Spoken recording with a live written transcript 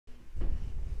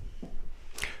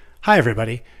Hi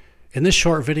everybody. In this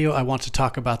short video I want to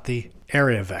talk about the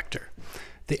area vector.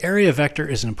 The area vector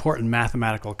is an important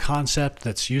mathematical concept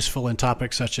that's useful in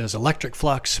topics such as electric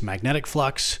flux, magnetic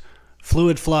flux,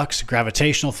 fluid flux,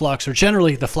 gravitational flux, or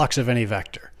generally the flux of any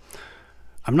vector.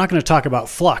 I'm not going to talk about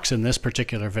flux in this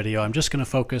particular video. I'm just going to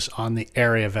focus on the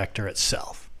area vector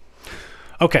itself.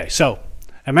 Okay, so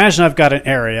imagine I've got an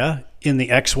area in the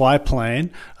xy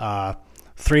plane,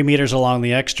 3 meters along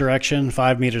the x direction,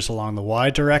 5 meters along the y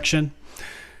direction.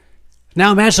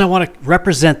 Now imagine I want to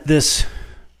represent this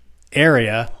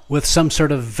area with some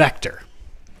sort of vector.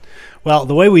 Well,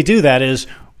 the way we do that is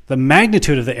the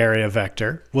magnitude of the area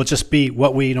vector will just be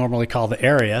what we normally call the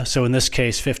area, so in this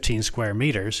case 15 square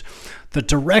meters. The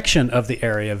direction of the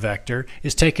area vector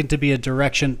is taken to be a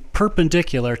direction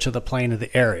perpendicular to the plane of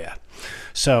the area.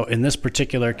 So in this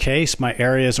particular case, my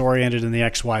area is oriented in the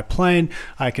xy plane.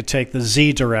 I could take the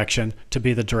z direction to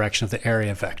be the direction of the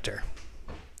area vector.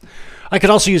 I could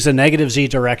also use the negative z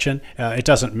direction. It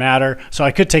doesn't matter. So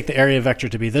I could take the area vector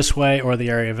to be this way or the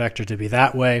area vector to be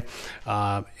that way.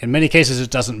 In many cases, it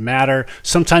doesn't matter.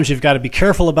 Sometimes you've got to be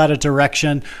careful about a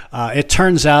direction. It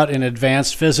turns out in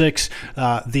advanced physics,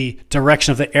 the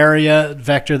direction of the area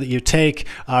vector that you take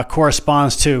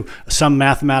corresponds to some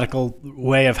mathematical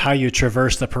way of how you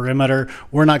traverse the perimeter.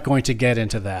 We're not going to get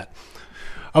into that.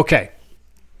 Okay.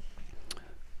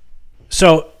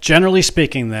 So generally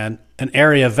speaking then, an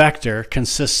area vector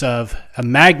consists of a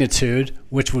magnitude,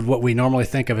 which would what we normally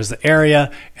think of as the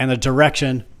area, and a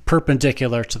direction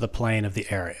perpendicular to the plane of the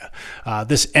area.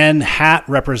 This n hat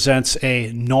represents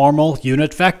a normal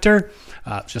unit vector,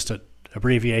 just an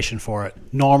abbreviation for it.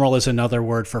 Normal is another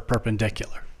word for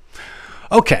perpendicular.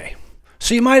 Okay,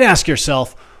 so you might ask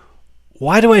yourself,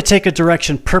 why do I take a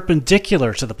direction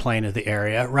perpendicular to the plane of the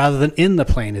area rather than in the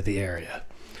plane of the area?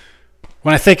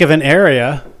 When I think of an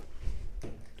area,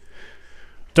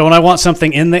 don't I want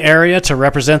something in the area to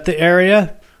represent the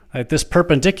area? Like this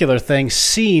perpendicular thing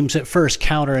seems at first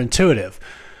counterintuitive.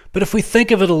 But if we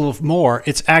think of it a little more,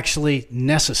 it's actually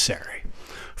necessary.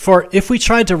 For if we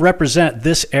tried to represent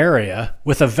this area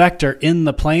with a vector in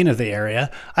the plane of the area,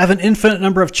 I have an infinite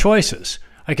number of choices.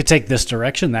 I could take this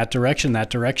direction, that direction,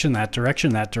 that direction, that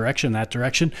direction, that direction, that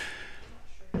direction.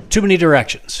 Too many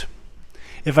directions.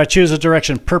 If I choose a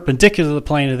direction perpendicular to the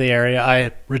plane of the area,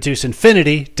 I reduce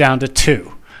infinity down to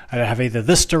 2. I have either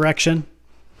this direction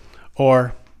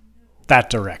or that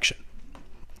direction.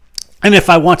 And if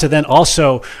I want to then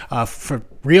also, for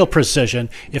real precision,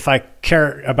 if I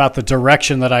care about the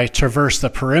direction that I traverse the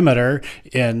perimeter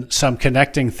in some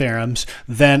connecting theorems,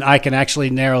 then I can actually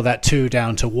narrow that 2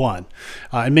 down to 1.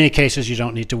 In many cases, you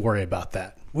don't need to worry about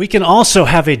that. We can also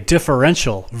have a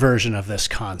differential version of this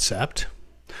concept.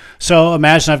 So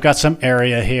imagine I've got some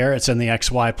area here, it's in the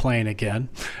xy plane again,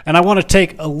 and I want to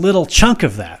take a little chunk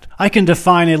of that. I can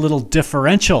define a little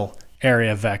differential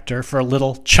area vector for a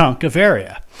little chunk of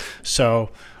area.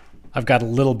 So I've got a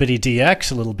little bitty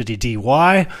dx, a little bitty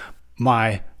dy.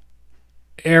 My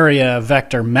area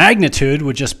vector magnitude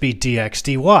would just be dx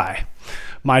dy.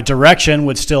 My direction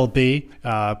would still be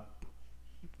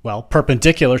well,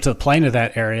 perpendicular to the plane of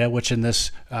that area, which in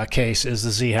this case is the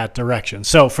z hat direction.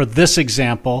 So for this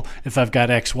example, if I've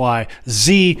got x, y,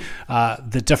 z,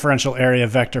 the differential area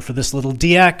vector for this little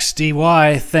dx,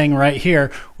 dy thing right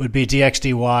here would be dx,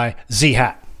 dy, z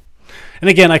hat. And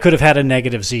again, I could have had a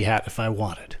negative z hat if I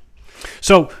wanted.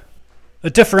 So a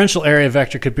differential area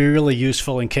vector could be really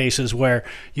useful in cases where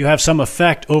you have some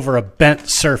effect over a bent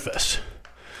surface.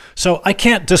 So I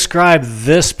can't describe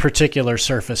this particular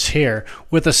surface here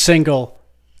with a single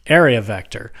area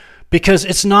vector because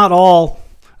it's not all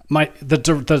the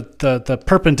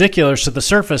perpendiculars to the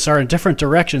surface are in different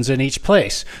directions in each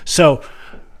place. So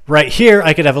right here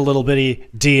I could have a little bitty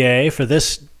dA for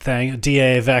this thing,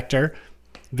 dA vector,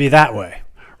 be that way.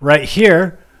 Right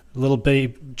here, a little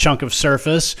bitty chunk of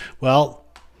surface, well,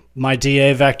 my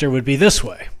dA vector would be this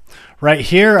way. Right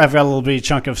here, I've got a little bitty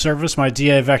chunk of surface, my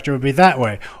dA vector would be that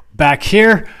way. Back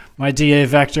here, my dA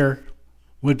vector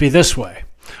would be this way.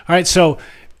 All right, so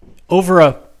over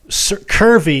a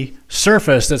curvy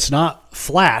surface that's not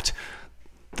flat,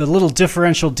 the little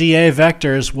differential dA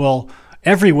vectors will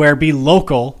everywhere be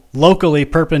locally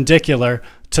perpendicular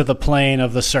to the plane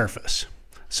of the surface.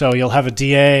 So you'll have a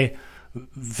dA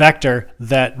vector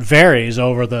that varies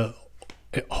over the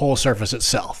whole surface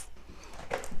itself.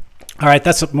 All right,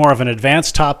 that's more of an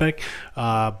advanced topic,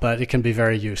 but it can be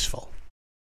very useful.